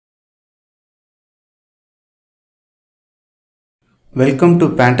Welcome to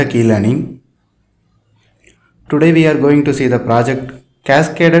Pantech e-learning. Today we are going to see the project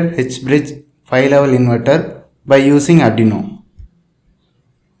Cascaded H-Bridge 5-level inverter by using Arduino.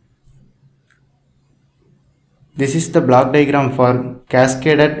 This is the block diagram for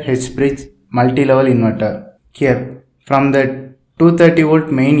Cascaded H-Bridge multi-level inverter. Here, from the 230 volt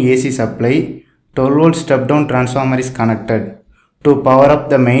main AC supply, 12 volt step down transformer is connected to power up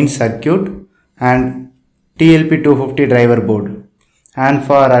the main circuit and TLP250 driver board. And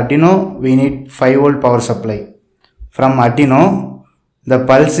for Arduino, we need 5 volt power supply. From Arduino, the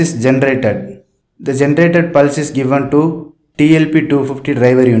pulse is generated. The generated pulse is given to TLP250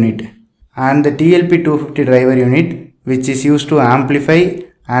 driver unit. And the TLP250 driver unit, which is used to amplify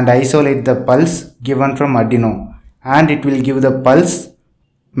and isolate the pulse given from Arduino. And it will give the pulse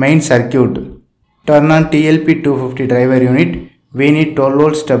main circuit. Turn on TLP250 driver unit, we need 12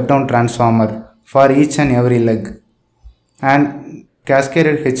 volt step down transformer for each and every leg. And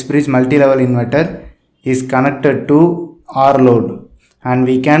Cascaded H-Bridge multi-level inverter is connected to R load, and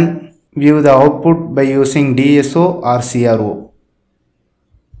we can view the output by using DSO or CRO.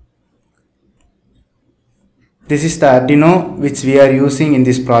 This is the Arduino which we are using in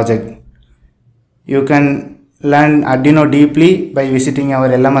this project. You can learn Arduino deeply by visiting our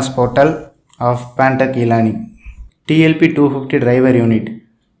LMS portal of Pantech e-learning. TLP250 driver unit.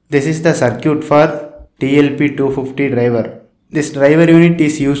 This is the circuit for TLP250 driver. This driver unit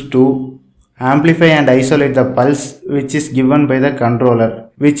is used to amplify and isolate the pulse which is given by the controller,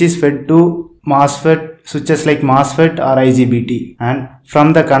 which is fed to MOSFET switches like MOSFET or IGBT, and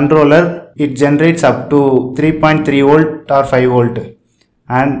from the controller it generates up to 3.3 volt or 5 volt,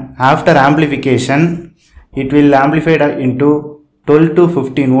 and after amplification it will amplify into 12 to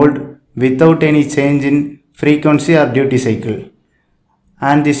 15 volt without any change in frequency or duty cycle.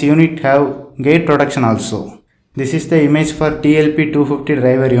 And this unit have gate protection also. This is the image for TLP250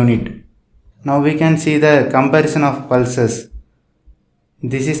 driver unit. Now we can see the comparison of pulses.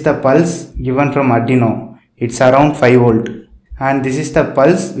 This is the pulse given from Arduino. It's around 5 volt. And this is the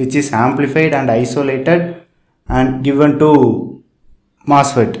pulse which is amplified and isolated and given to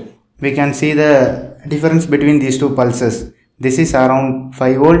MOSFET. We can see the difference between these two pulses. This is around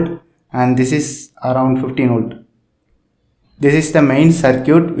 5 volt and this is around 15 volt. This is the main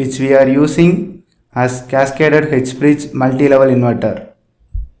circuit which we are using as Cascaded H-Bridge multi-level inverter.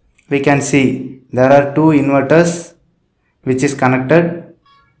 We can see there are two inverters which is connected.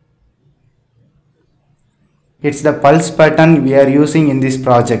 It's the pulse pattern we are using in this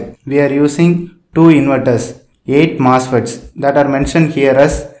project. We are using two inverters, 8 MOSFETs that are mentioned here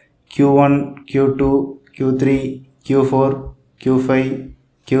as Q1, Q2, Q3, Q4, Q5,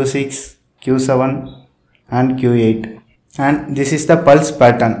 Q6, Q7 and Q8. And this is the pulse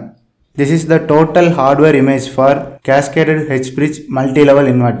pattern. This is the total hardware image for Cascaded H-Bridge multi-level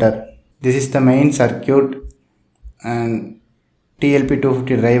inverter. This is the main circuit and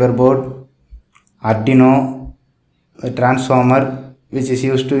TLP250 driver board, Arduino, a transformer which is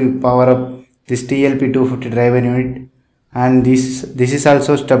used to power up this TLP250 driver unit, and this is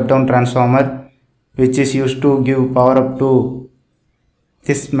also step down transformer which is used to give power up to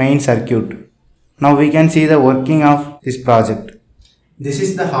this main circuit. Now we can see the working of this project. This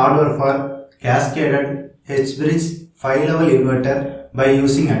is the hardware for Cascaded H-Bridge 5-level inverter by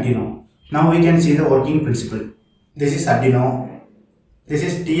using Arduino. Now we can see the working principle. This is Arduino, this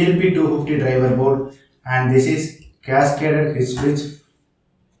is TLP250 driver board, and this is Cascaded H-Bridge.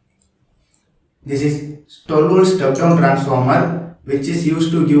 This is 12 volt step down transformer which is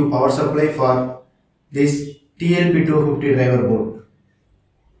used to give power supply for this TLP250 driver board.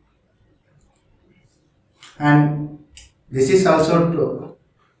 And this is also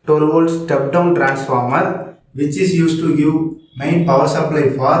 12 volt step down transformer which is used to give main power supply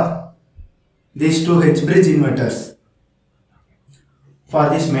for these two H-bridge inverters. For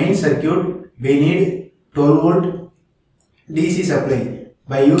this main circuit we need 12 volt DC supply.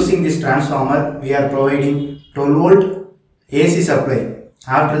 By using this transformer we are providing 12 volt AC supply.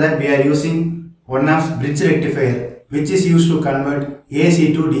 After that we are using 1 amp bridge rectifier which is used to convert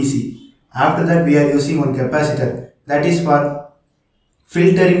AC to DC. After that we are using one capacitor that is for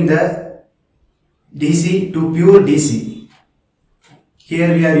filtering the DC to pure DC.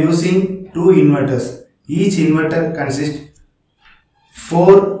 Here we are using two inverters. Each inverter consists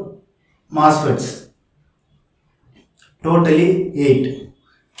 4 MOSFETs. Totally 8.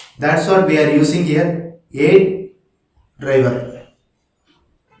 That's what we are using here. 8 driver.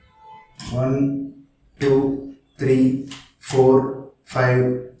 1, 2, 3, 4,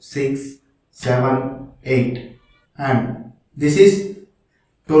 5, 6, 7, 8. And this is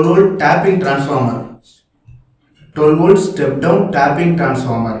 12 volt tapping transformer. 12 volt step down tapping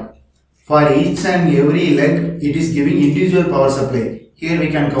transformer. For each and every leg, it is giving individual power supply. Here we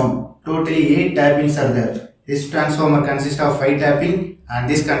can count. Totally 8 tappings are there. This transformer consists of 5 tapping and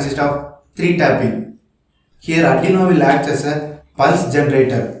this consists of 3 tapping. Here Arduino will act as a pulse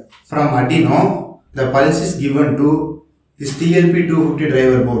generator. From Arduino, the pulse is given to this TLP250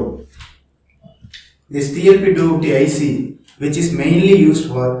 driver board. This TLP250 IC, which is mainly used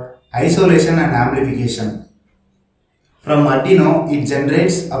for isolation and amplification. From Arduino, it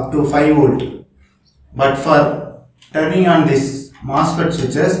generates up to 5 volt. But for turning on this MOSFET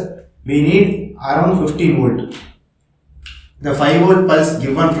switches, we need around 15 volt. The 5 volt pulse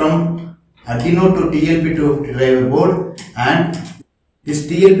given from Arduino to TLP250 driver board, and this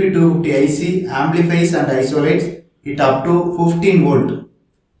TLP250 IC amplifies and isolates it up to 15 volt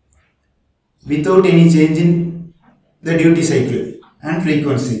without any change in the duty cycle and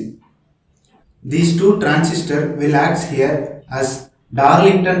frequency. These two transistors will act here as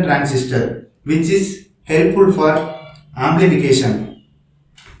Darlington transistor, which is helpful for amplification,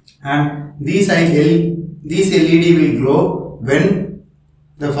 and these LED will glow when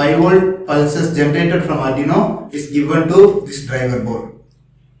the 5 volt pulses generated from Arduino is given to this driver board,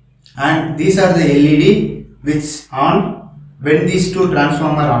 and these are the LED which on when these two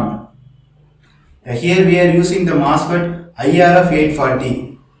transformers on. Here we are using the MOSFET IRF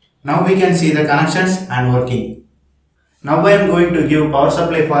 840. Now we can see the connections and working. Now I am going to give power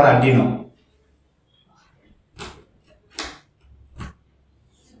supply for Arduino.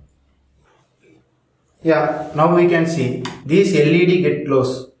 Yeah, now we can see these LED get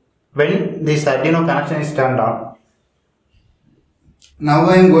close when this Arduino connection is turned on. Now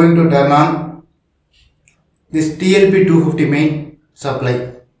I am going to turn on this TLP250 main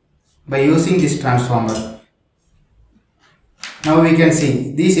supply by using this transformer. Now we can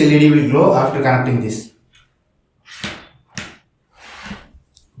see this LED will glow after connecting this.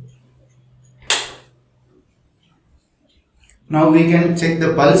 Now we can check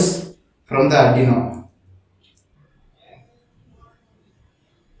the pulse from the Arduino.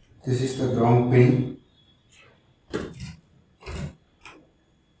 This is the ground pin.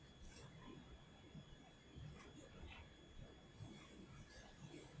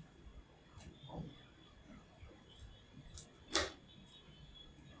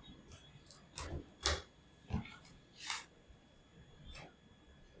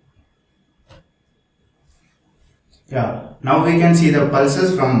 Yeah, now we can see the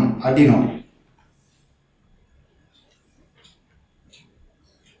pulses from Arduino.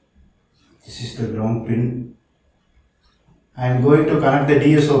 This is the ground pin. I am going to connect the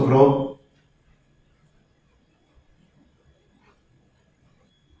DSO probe.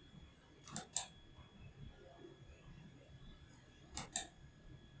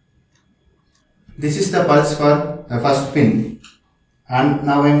 This is the pulse for the first pin, and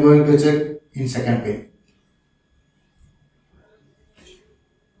now I am going to check in second pin.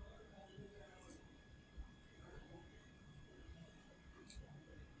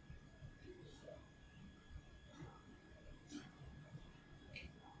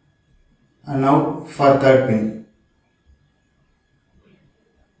 And now for third pin.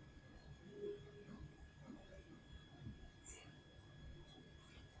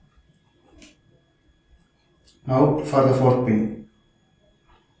 Now for the fourth pin.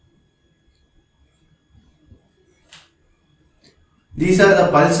 These are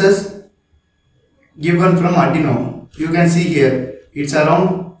the pulses given from Arduino. You can see here it's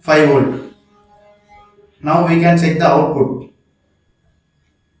around 5 volt. Now we can check the output.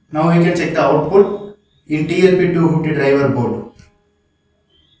 Now we can check the output in TLP250 driver board.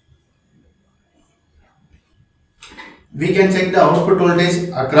 We can check the output voltage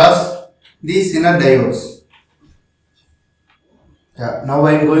across these inner diodes. Yeah, now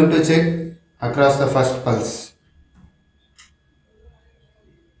I am going to check across the first pulse.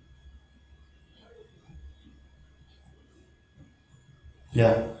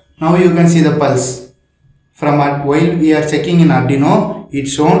 Yeah, now you can see the pulse. From while we are checking in Arduino,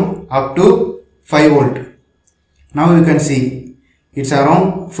 it's shown up to 5 volt. Now you can see it's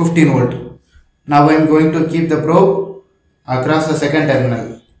around 15 volt. Now I am going to keep the probe across the second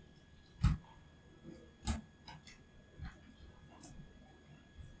terminal.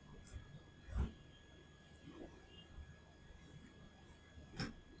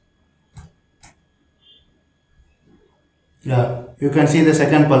 Yeah, you can see the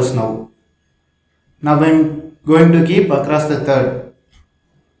second pulse now. Now I am going to keep across the third.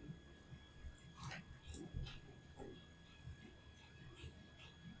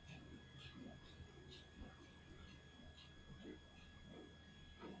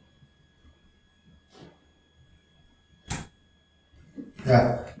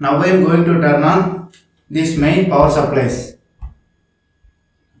 Yeah. Now I am going to turn on this main power supplies.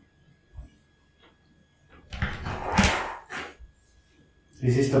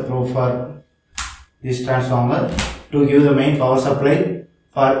 This is the probe for this transformer to give the main power supply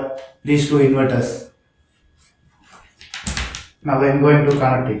for these two inverters. Now I am going to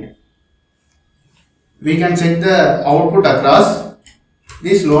connect it. We can check the output across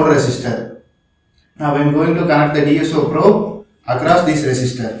this load resistor. Now I am going to connect the DSO probe across this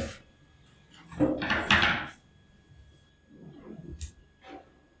resistor.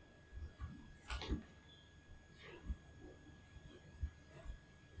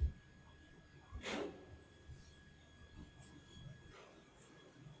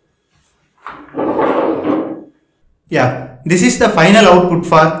 Yeah, this is the final output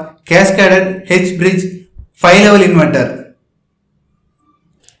for Cascaded H-Bridge 5-level inverter.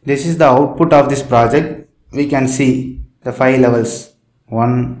 This is the output of this project. We can see the 5 levels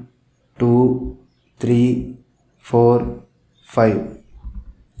 1, 2, 3, 4, 5.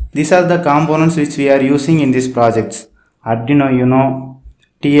 These are the components which we are using in this project. Arduino Uno,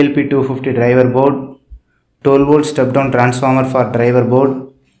 TLP250 driver board, 12 volt step down transformer for driver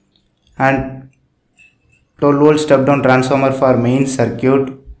board, and 12 volt step down transformer for main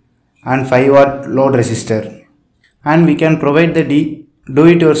circuit, and 5 watt load resistor. And we can provide the do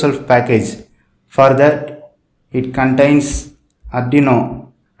it yourself package. For that, it contains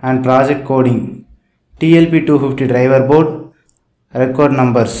Arduino and project coding, TLP250 driver board, record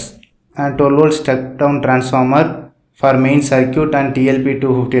numbers, and 12 volt step down transformer for main circuit and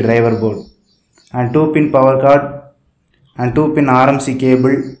TLP250 driver board, and 2-pin power card and 2-pin RMC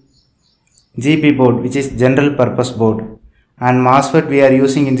cable, GB board which is general purpose board, and MOSFET we are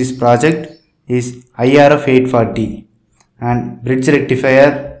using in this project is IRF 840, and bridge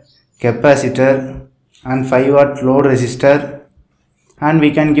rectifier, capacitor, and 5 watt load resistor. And we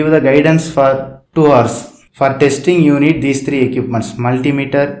can give the guidance for 2 hours. For testing you need these 3 equipments: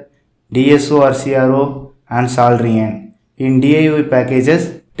 multimeter, DSO or CRO, and soldering iron. In DIY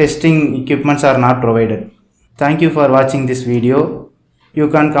packages, testing equipments are not provided. Thank you for watching this video. You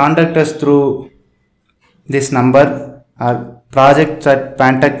can contact us through this number or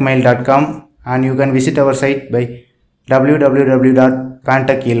projects@pantechmail.com, and you can visit our site by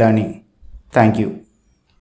www.pantech-e-learning. Thank you.